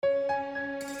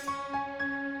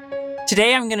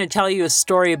Today I'm going to tell you a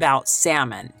story about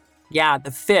salmon. Yeah,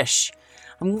 the fish.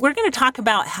 We're going to talk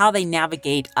about how they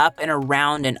navigate up and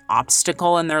around an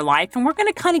obstacle in their life, and we're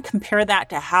going to kind of compare that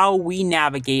to how we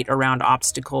navigate around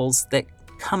obstacles that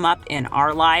come up in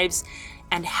our lives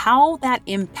and how that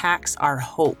impacts our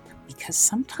hope, because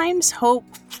sometimes hope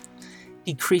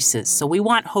decreases, so we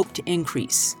want hope to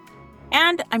increase.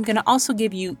 And I'm going to also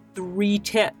give you 3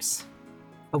 tips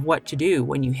of what to do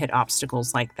when you hit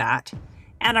obstacles like that.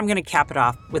 And I'm going to cap it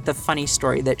off with a funny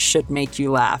story that should make you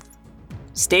laugh.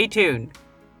 Stay tuned.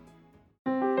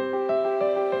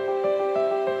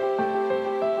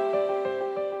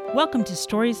 Welcome to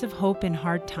Stories of Hope in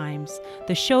Hard Times,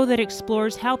 the show that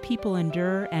explores how people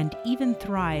endure and even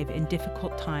thrive in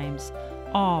difficult times,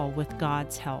 all with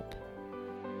God's help.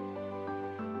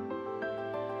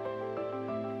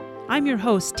 I'm your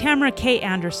host, Tamara K.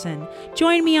 Anderson.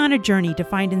 Join me on a journey to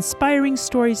find inspiring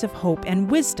stories of hope and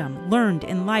wisdom learned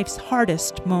in life's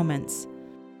hardest moments.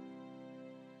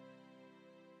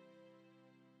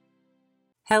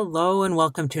 Hello and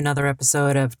welcome to another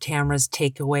episode of Tamara's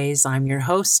Takeaways. I'm your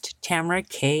host, Tamara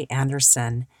K.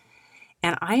 Anderson.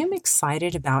 And I am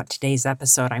excited about today's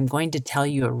episode. I'm going to tell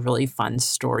you a really fun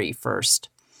story first.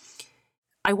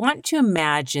 I want to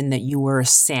imagine that you were a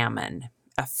salmon,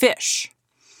 a fish,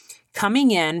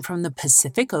 coming in from the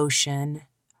Pacific Ocean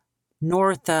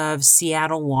north of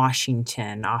Seattle,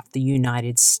 Washington, off the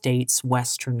United States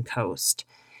western coast.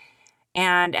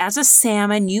 And as a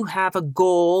salmon, you have a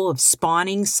goal of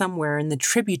spawning somewhere in the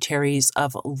tributaries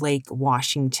of Lake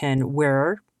Washington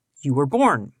where you were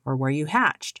born or where you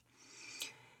hatched.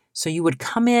 So you would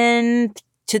come in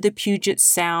to the Puget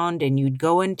Sound and you'd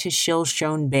go into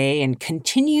Shoshone Bay and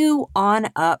continue on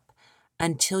up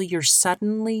until you're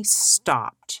suddenly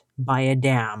stopped by a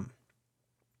dam.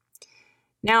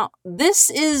 Now, this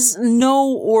is no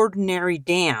ordinary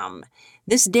dam.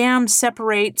 This dam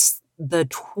separates the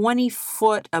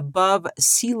 20-foot above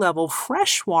sea level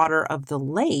freshwater of the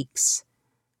lakes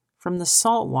from the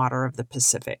saltwater of the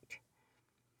Pacific.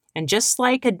 And just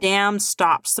like a dam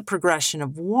stops the progression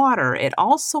of water, it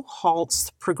also halts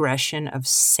the progression of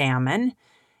salmon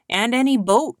and any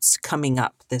boats coming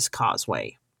up this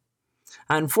causeway.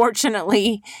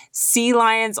 Unfortunately, sea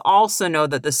lions also know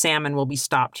that the salmon will be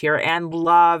stopped here and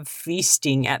love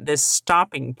feasting at this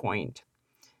stopping point.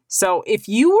 So if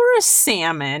you were a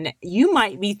salmon, you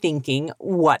might be thinking,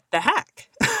 what the heck?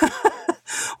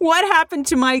 What happened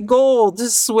to my goal to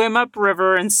swim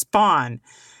upriver and spawn?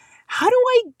 How do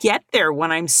I get there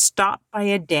when I'm stopped by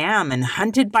a dam and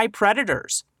hunted by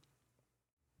predators?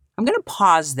 I'm going to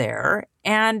pause there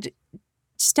and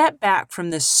step back from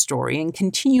this story and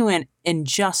continue in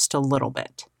just a little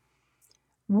bit.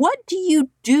 What do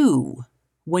you do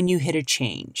when you hit a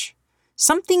change?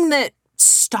 Something that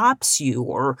stops you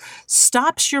or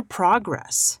stops your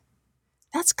progress.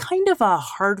 That's kind of a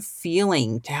hard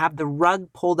feeling to have the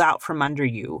rug pulled out from under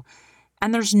you.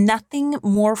 And there's nothing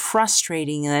more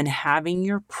frustrating than having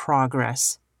your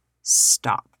progress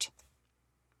stopped.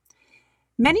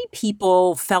 Many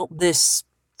people felt this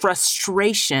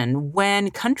frustration when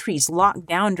countries locked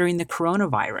down during the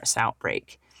coronavirus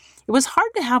outbreak. It was hard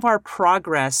to have our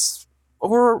progress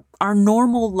or our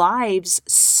normal lives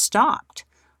stopped,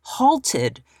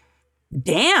 halted,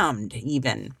 damned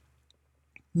even.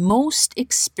 Most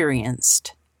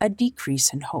experienced a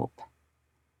decrease in hope.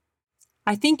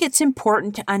 I think it's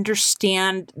important to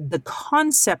understand the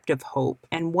concept of hope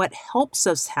and what helps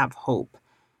us have hope,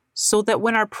 so that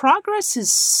when our progress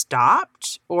is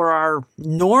stopped or our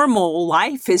normal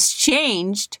life is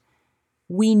changed,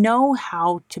 we know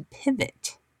how to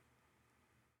pivot.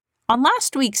 On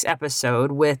last week's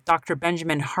episode with Dr.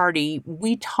 Benjamin Hardy,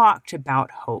 we talked about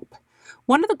hope.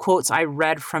 One of the quotes I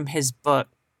read from his book,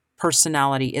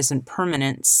 Personality Isn't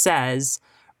Permanent, says,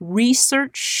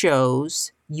 "Research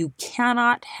shows you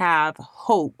cannot have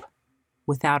hope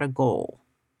without a goal."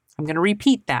 I'm going to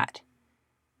repeat that.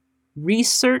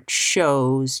 Research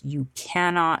shows you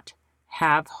cannot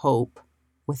have hope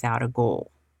without a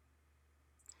goal.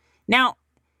 Now,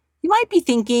 you might be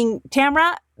thinking,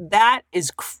 Tamara, that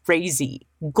is crazy.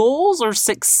 Goals or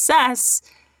success,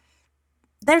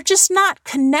 they're just not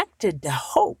connected to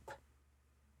hope.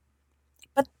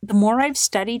 But the more I've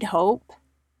studied hope,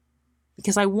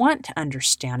 because I want to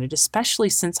understand it, especially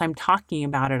since I'm talking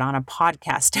about it on a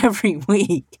podcast every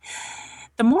week,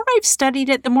 the more I've studied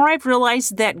it, the more I've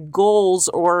realized that goals,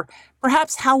 or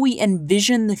perhaps how we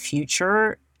envision the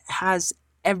future, has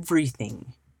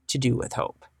everything to do with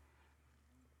hope.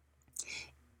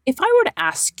 If I were to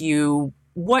ask you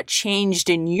what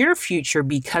changed in your future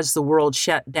because the world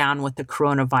shut down with the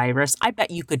coronavirus, I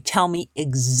bet you could tell me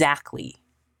exactly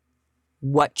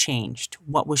What changed?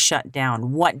 What was shut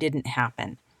down? What didn't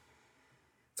happen?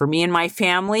 For me and my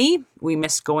family, we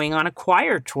missed going on a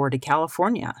choir tour to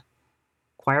California.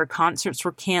 Choir concerts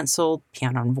were canceled.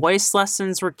 Piano and voice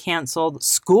lessons were canceled.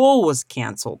 School was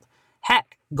canceled.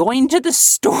 Heck, going to the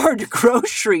store to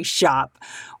grocery shop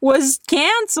was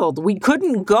canceled. We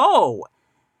couldn't go.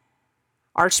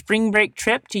 Our spring break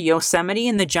trip to Yosemite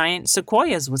and the giant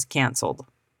sequoias was canceled.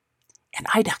 And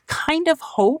I'd kind of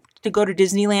hoped to go to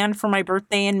Disneyland for my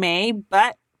birthday in May,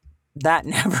 but that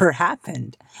never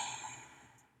happened.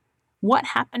 What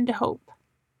happened to hope?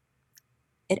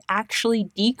 It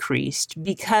actually decreased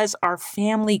because our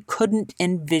family couldn't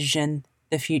envision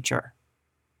the future.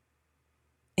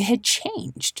 It had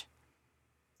changed.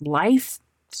 Life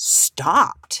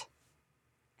stopped.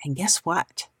 And guess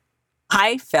what?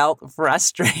 I felt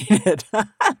frustrated.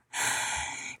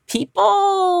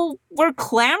 People were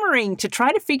clamoring to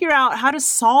try to figure out how to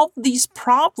solve these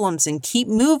problems and keep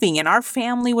moving, and our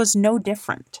family was no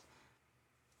different.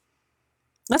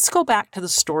 Let's go back to the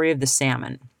story of the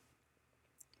salmon.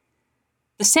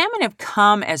 The salmon have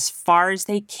come as far as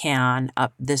they can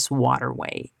up this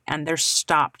waterway, and they're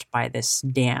stopped by this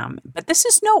dam. But this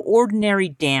is no ordinary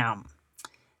dam.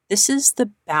 This is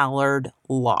the Ballard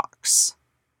Locks.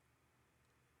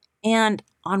 And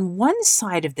on one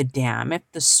side of the dam, if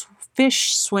the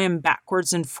fish swim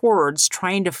backwards and forwards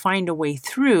trying to find a way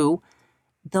through,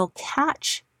 they'll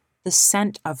catch the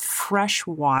scent of fresh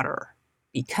water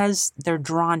because they're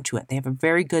drawn to it. They have a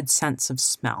very good sense of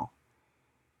smell.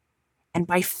 And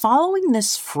by following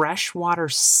this freshwater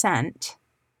scent,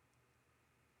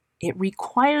 it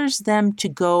requires them to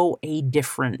go a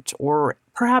different or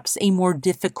perhaps a more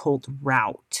difficult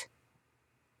route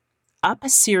up a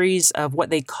series of what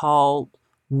they call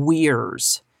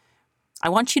weirs. I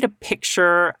want you to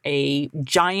picture a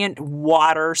giant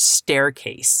water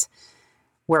staircase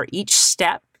where each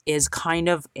step is kind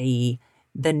of the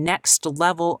next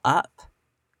level up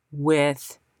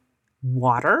with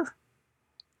water.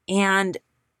 And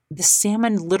the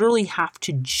salmon literally have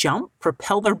to jump,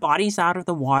 propel their bodies out of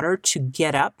the water to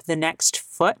get up the next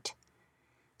foot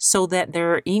so that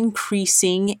they're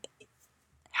increasing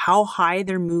how high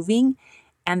they're moving,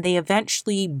 and they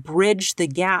eventually bridge the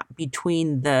gap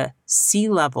between the sea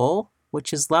level,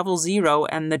 which is level 0,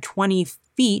 and the 20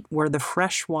 feet where the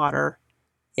fresh water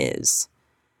is.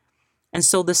 And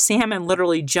so the salmon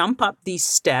literally jump up these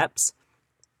steps,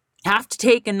 have to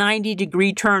take a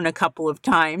 90-degree turn a couple of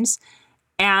times,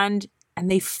 and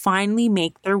they finally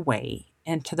make their way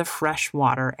into the fresh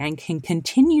water and can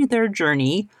continue their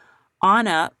journey on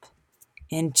up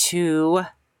into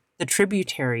the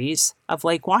tributaries of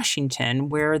Lake Washington,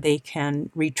 where they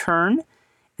can return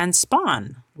and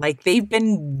spawn like they've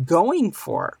been going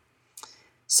for.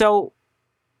 So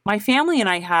my family and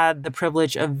I had the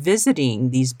privilege of visiting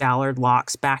these Ballard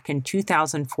Locks back in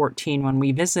 2014 when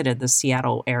we visited the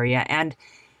Seattle area, and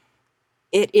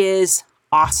it is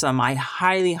awesome. I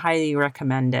highly, highly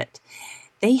recommend it.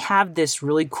 They have this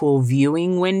really cool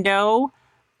viewing window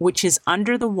which is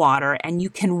under the water, and you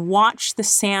can watch the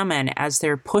salmon as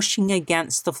they're pushing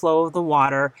against the flow of the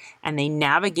water, and they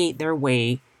navigate their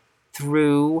way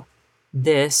through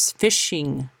this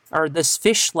fishing, or this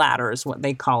fish ladder is what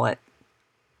they call it.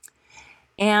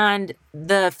 And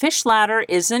the fish ladder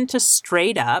isn't a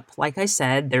straight up. Like I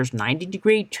said, there's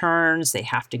 90-degree turns. They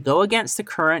have to go against the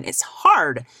current. It's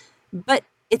hard, but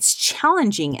it's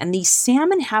challenging. And these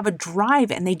salmon have a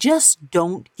drive, and they just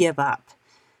don't give up.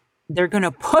 They're going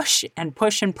to push and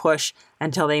push and push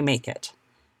until they make it.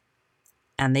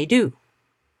 And they do.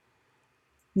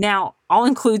 Now, I'll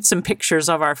include some pictures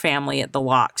of our family at the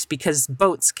locks, because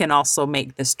boats can also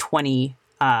make this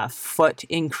 20-foot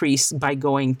increase by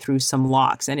going through some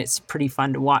locks, and it's pretty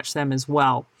fun to watch them as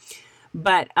well.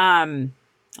 But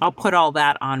I'll put all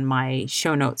that on my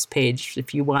show notes page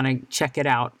if you want to check it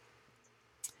out.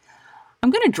 I'm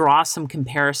going to draw some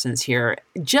comparisons here.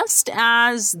 Just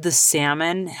as the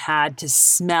salmon had to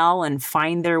smell and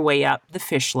find their way up the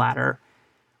fish ladder,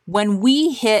 when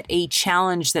we hit a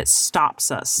challenge that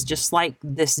stops us, just like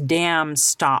this dam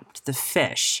stopped the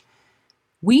fish,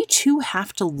 we too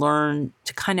have to learn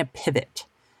to kind of pivot,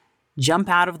 jump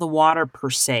out of the water per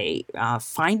se,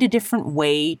 find a different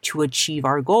way to achieve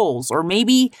our goals, or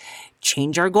maybe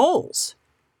change our goals.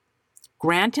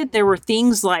 Granted, there were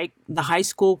things like the high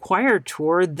school choir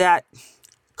tour that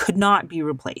could not be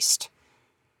replaced.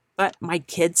 But my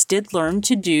kids did learn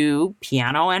to do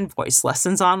piano and voice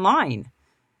lessons online.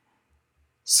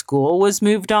 School was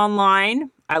moved online.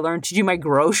 I learned to do my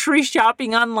grocery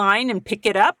shopping online and pick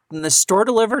it up, and the store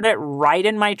delivered it right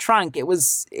in my trunk. It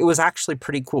was actually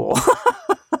pretty cool.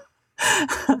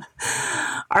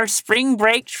 Our spring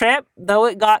break trip, though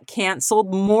it got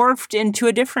canceled, morphed into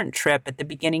a different trip at the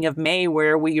beginning of May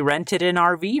where we rented an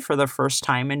RV for the first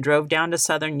time and drove down to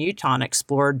southern Utah and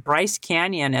explored Bryce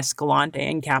Canyon, Escalante,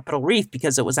 and Capitol Reef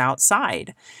because it was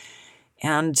outside.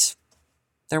 And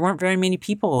there weren't very many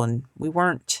people and we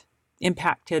weren't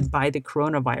impacted by the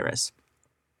coronavirus.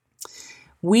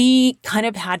 We kind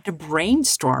of had to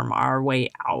brainstorm our way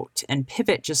out and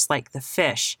pivot just like the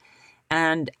fish.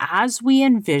 And as we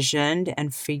envisioned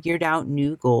and figured out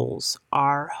new goals,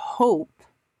 our hope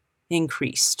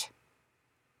increased.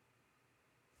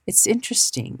 It's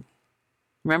interesting.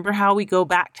 Remember how we go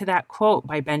back to that quote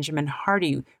by Benjamin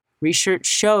Hardy? Research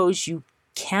shows you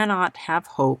cannot have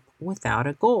hope without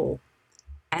a goal.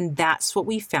 And that's what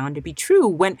we found to be true.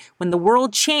 When the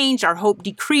world changed, our hope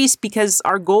decreased because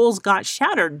our goals got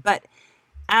shattered. But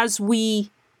as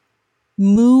we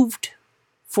moved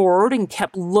forward and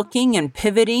kept looking and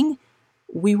pivoting,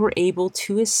 we were able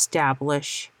to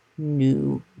establish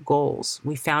new goals.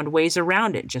 We found ways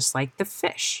around it, just like the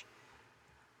fish.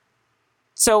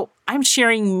 So I'm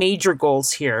sharing major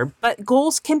goals here, but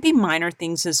goals can be minor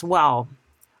things as well.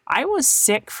 I was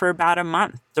sick for about a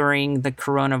month during the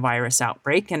coronavirus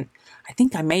outbreak, and I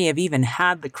think I may have even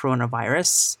had the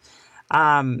coronavirus.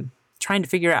 Trying to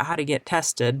figure out how to get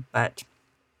tested, but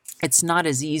it's not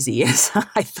as easy as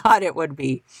I thought it would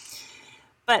be.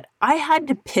 But I had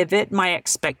to pivot my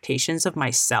expectations of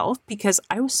myself because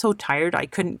I was so tired I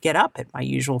couldn't get up at my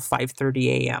usual 5:30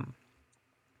 a.m.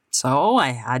 So I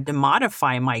had to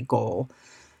modify my goal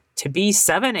to be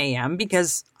 7 a.m.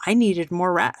 because I needed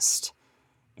more rest.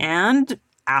 And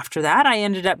after that, I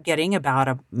ended up getting about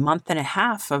a month and a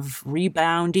half of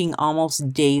rebounding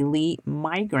almost daily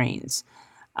migraines.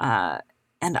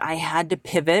 And I had to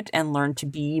pivot and learn to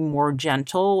be more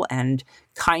gentle and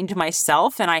kind to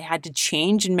myself. And I had to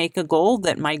change and make a goal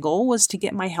that my goal was to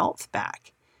get my health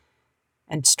back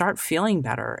and start feeling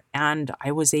better. And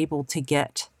I was able to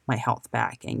get my health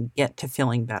back and get to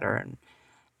feeling better.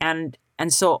 And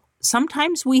so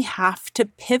sometimes we have to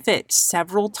pivot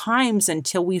several times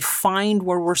until we find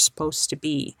where we're supposed to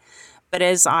be. But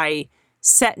as I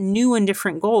set new and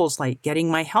different goals, like getting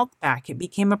my health back, it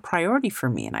became a priority for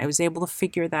me, and I was able to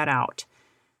figure that out.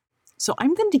 So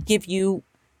I'm going to give you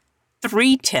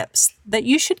 3 tips that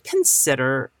you should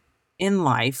consider in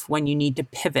life when you need to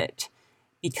pivot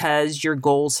because your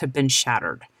goals have been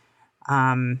shattered.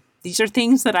 These are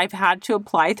things that I've had to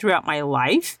apply throughout my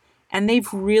life, and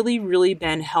they've really, really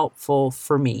been helpful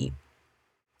for me.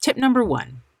 Tip number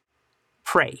 1,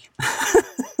 pray.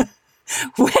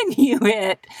 When you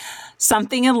hit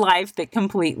something in life that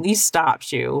completely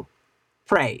stops you,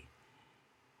 pray.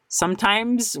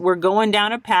 Sometimes we're going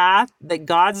down a path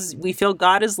that we feel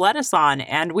God has led us on,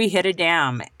 and we hit a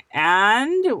dam.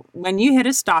 And when you hit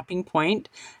a stopping point,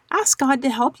 ask God to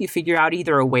help you figure out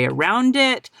either a way around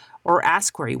it or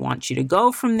ask where He wants you to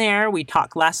go from there. We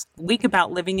talked last week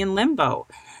about living in limbo.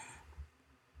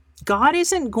 God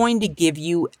isn't going to give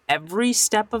you every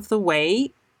step of the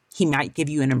way. He might give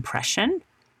you an impression,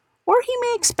 or He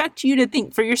may expect you to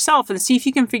think for yourself and see if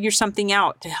you can figure something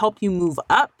out to help you move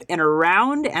up and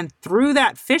around and through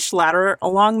that fish ladder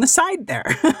along the side there.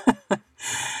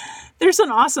 There's an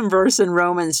awesome verse in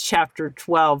Romans chapter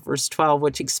 12, verse 12,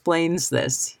 which explains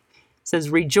this. It says,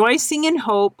 rejoicing in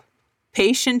hope,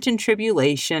 patient in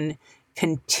tribulation,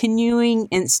 continuing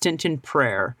instant in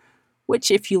prayer,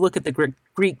 which if you look at the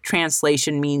Greek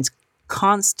translation means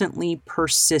constantly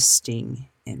persisting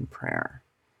in prayer.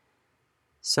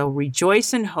 So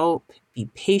rejoice in hope, be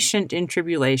patient in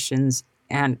tribulations,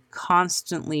 and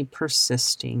constantly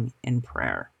persisting in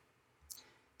prayer.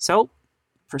 So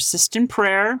persist in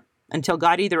prayer until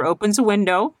God either opens a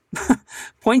window,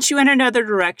 points you in another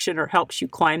direction, or helps you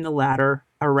climb the ladder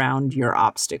around your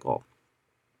obstacle.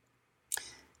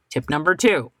 Tip number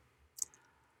 2,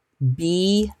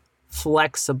 be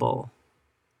flexible.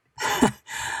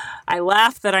 I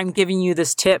laugh that I'm giving you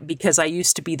this tip because I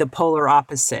used to be the polar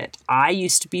opposite. I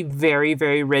used to be very,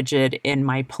 very rigid in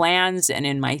my plans and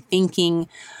in my thinking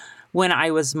when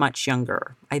I was much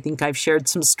younger. I think I've shared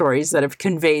some stories that have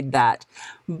conveyed that.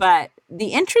 But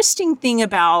the interesting thing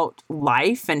about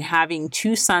life and having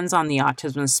 2 sons on the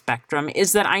autism spectrum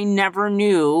is that I never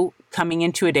knew coming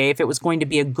into a day if it was going to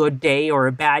be a good day or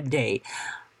a bad day.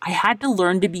 I had to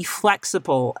learn to be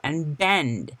flexible and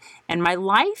bend. And my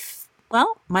life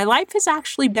is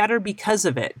actually better because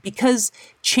of it, because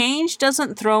change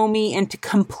doesn't throw me into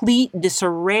complete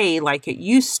disarray like it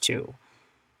used to.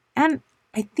 And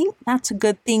I think that's a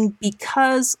good thing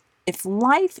because if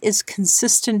life is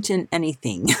consistent in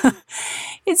anything,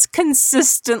 it's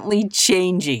consistently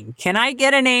changing. Can I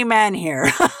get an amen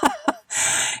here?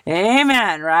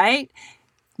 Amen, right?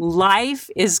 Life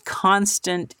is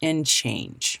constant in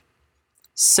change.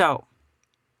 So,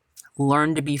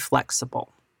 learn to be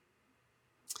flexible.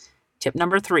 Tip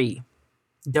number 3,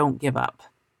 don't give up.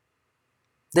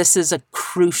 This is a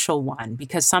crucial one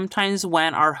because sometimes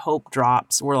when our hope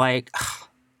drops, we're like,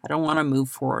 I don't want to move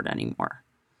forward anymore.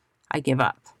 I give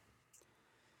up.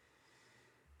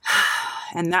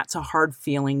 And that's a hard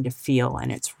feeling to feel,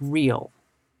 and it's real.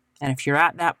 And if you're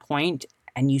at that point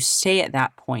and you stay at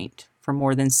that point for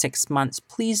more than 6 months,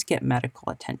 please get medical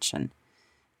attention.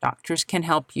 Doctors can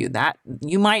help you. That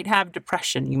you might have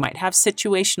depression, you might have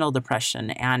situational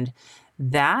depression, and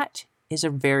that is a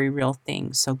very real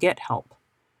thing. So get help.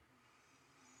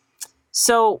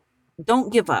 So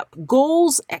don't give up.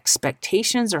 Goals,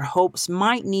 expectations, or hopes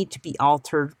might need to be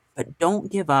altered, but don't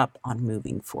give up on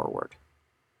moving forward.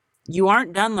 You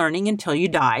aren't done learning until you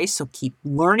die, so keep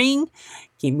learning,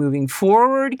 keep moving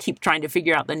forward, keep trying to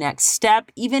figure out the next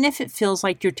step, even if it feels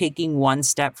like you're taking one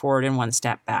step forward and one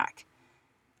step back.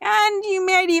 And you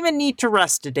might even need to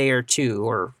rest a day or 2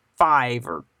 or 5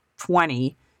 or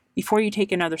 20 before you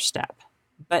take another step.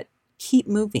 But keep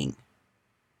moving.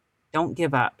 Don't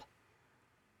give up.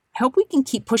 I hope we can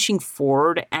keep pushing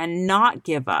forward and not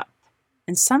give up.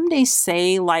 And someday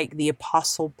say, like the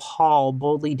Apostle Paul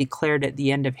boldly declared at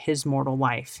the end of his mortal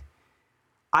life,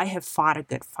 I have fought a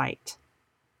good fight.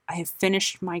 I have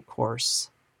finished my course.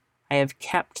 I have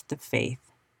kept the faith.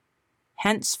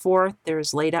 Henceforth there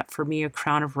is laid up for me a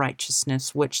crown of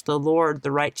righteousness, which the Lord,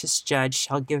 the righteous judge,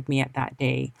 shall give me at that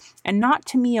day, and not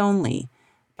to me only,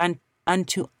 but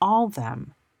unto all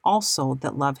them also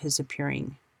that love his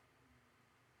appearing.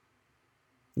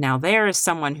 Now there is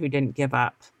someone who didn't give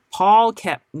up. Paul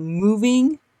kept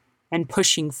moving and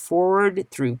pushing forward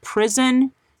through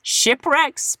prison,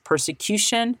 shipwrecks,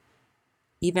 persecution,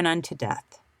 even unto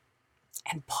death.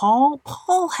 And Paul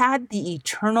had the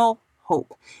eternal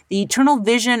hope, the eternal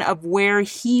vision of where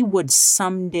he would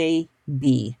someday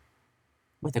be,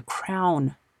 with a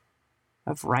crown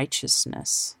of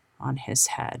righteousness on his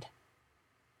head.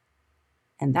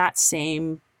 And that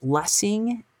same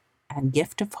blessing and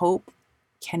gift of hope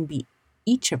can be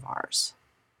each of ours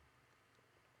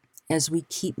as we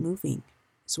keep moving,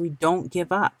 as we don't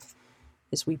give up,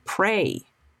 as we pray,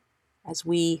 as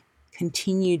we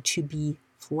continue to be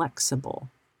flexible.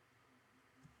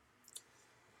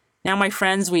 Now, my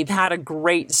friends, we've had a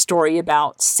great story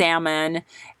about salmon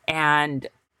and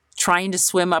trying to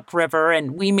swim upriver,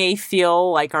 and we may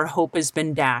feel like our hope has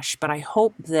been dashed, but I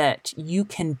hope that you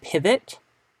can pivot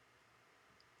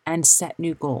and set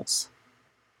new goals.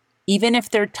 Even if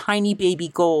they're tiny baby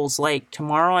goals, like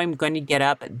tomorrow I'm going to get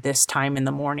up at this time in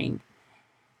the morning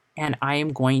and I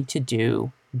am going to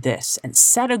do this, and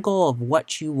set a goal of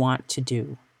what you want to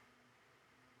do.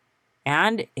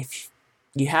 And if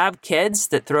you have kids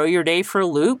that throw your day for a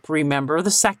loop, remember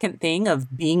the second thing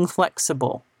of being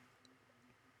flexible.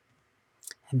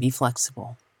 And be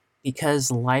flexible,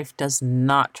 because life does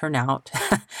not turn out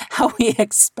how we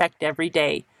expect every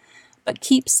day. But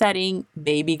keep setting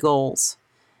baby goals,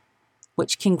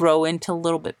 which can grow into a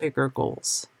little bit bigger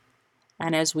goals.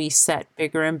 And as we set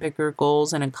bigger and bigger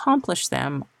goals and accomplish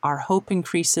them, our hope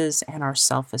increases and our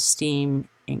self-esteem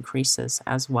increases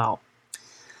as well.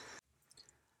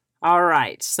 All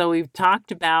right, so we've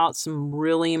talked about some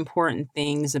really important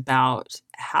things about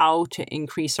how to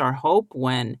increase our hope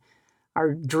when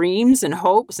our dreams and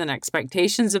hopes and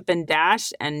expectations have been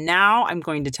dashed. And now I'm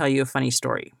going to tell you a funny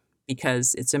story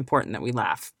because it's important that we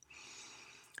laugh.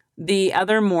 The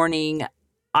other morning,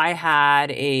 I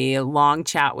had a long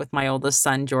chat with my oldest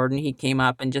son, Jordan. He came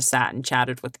up and just sat and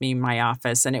chatted with me in my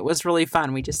office, and it was really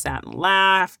fun. We just sat and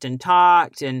laughed and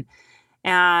talked, and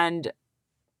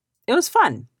it was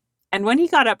fun. And when he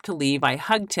got up to leave, I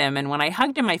hugged him, and when I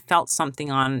hugged him, I felt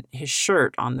something on his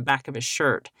shirt, on the back of his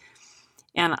shirt.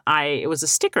 And it was a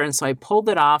sticker, and so I pulled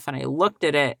it off, and I looked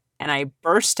at it, and I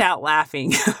burst out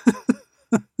laughing.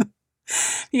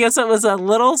 Because it was a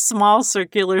little small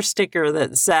circular sticker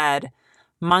that said,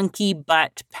 monkey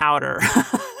butt powder.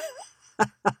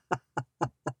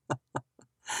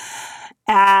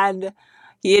 And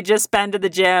he had just been to the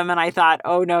gym, and I thought,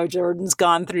 oh no, Jordan's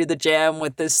gone through the gym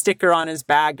with this sticker on his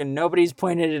back and nobody's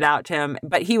pointed it out to him.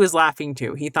 But he was laughing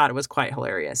too. He thought it was quite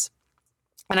hilarious.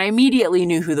 And I immediately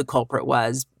knew who the culprit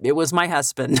was. It was my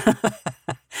husband.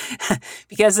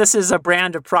 Because this is a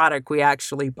brand of product we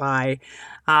actually buy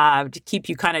to keep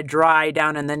you kind of dry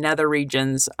down in the nether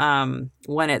regions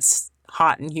when it's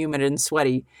hot and humid and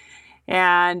sweaty.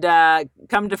 And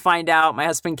come to find out, my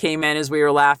husband came in as we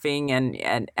were laughing,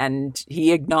 and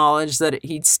he acknowledged that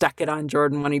he'd stuck it on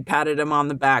Jordan when he patted him on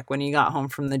the back when he got home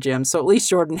from the gym. So at least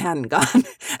Jordan hadn't gone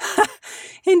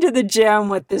into the gym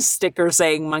with this sticker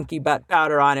saying monkey butt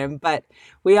powder on him. But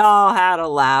we all had a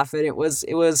laugh, and it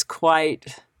was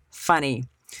quite funny.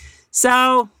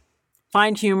 So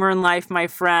find humor in life, my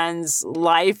friends.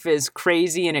 Life is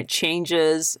crazy and it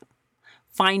changes.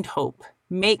 Find hope.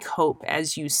 Make hope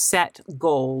as you set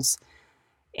goals,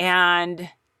 and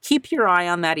keep your eye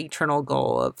on that eternal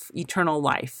goal of eternal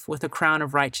life with a crown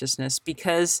of righteousness,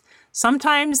 because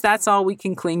sometimes that's all we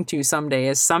can cling to someday,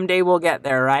 is someday we'll get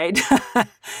there, right?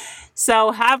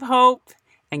 So have hope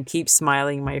and keep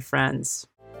smiling, my friends.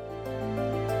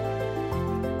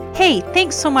 Hey,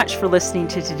 thanks so much for listening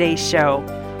to today's show.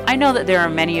 I know that there are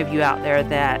many of you out there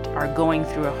that are going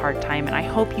through a hard time, and I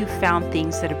hope you found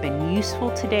things that have been useful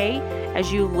today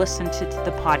as you listen to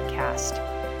the podcast.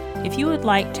 If you would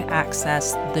like to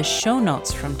access the show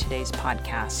notes from today's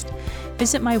podcast,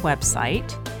 visit my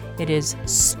website. It is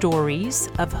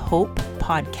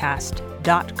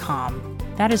storiesofhopepodcast.com.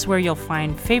 That is where you'll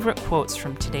find favorite quotes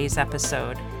from today's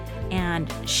episode and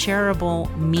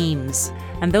shareable memes.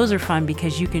 And those are fun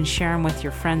because you can share them with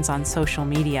your friends on social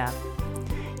media.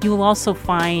 You will also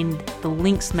find the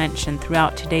links mentioned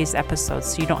throughout today's episode,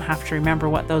 so you don't have to remember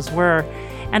what those were.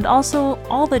 And also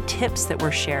all the tips that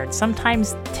were shared.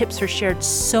 Sometimes tips are shared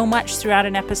so much throughout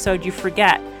an episode you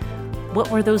forget.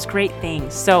 What were those great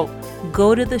things? So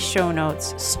go to the show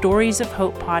notes,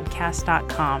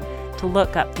 storiesofhopepodcast.com, to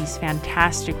look up these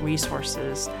fantastic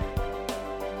resources.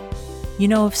 You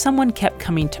know, if someone kept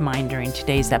coming to mind during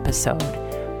today's episode,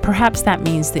 perhaps that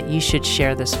means that you should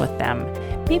share this with them.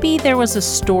 Maybe there was a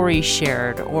story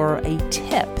shared or a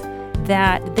tip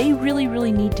that they really,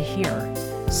 really need to hear.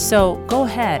 So go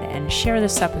ahead and share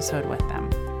this episode with them.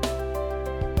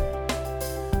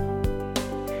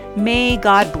 May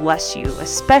God bless you,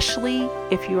 especially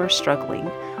if you are struggling,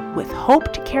 with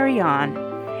hope to carry on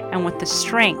and with the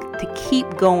strength to keep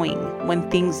going when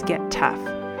things get tough.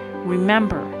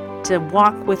 Remember to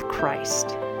walk with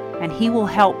Christ, and He will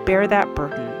help bear that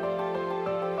burden.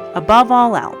 Above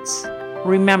all else,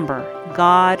 remember,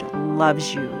 God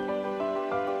loves you.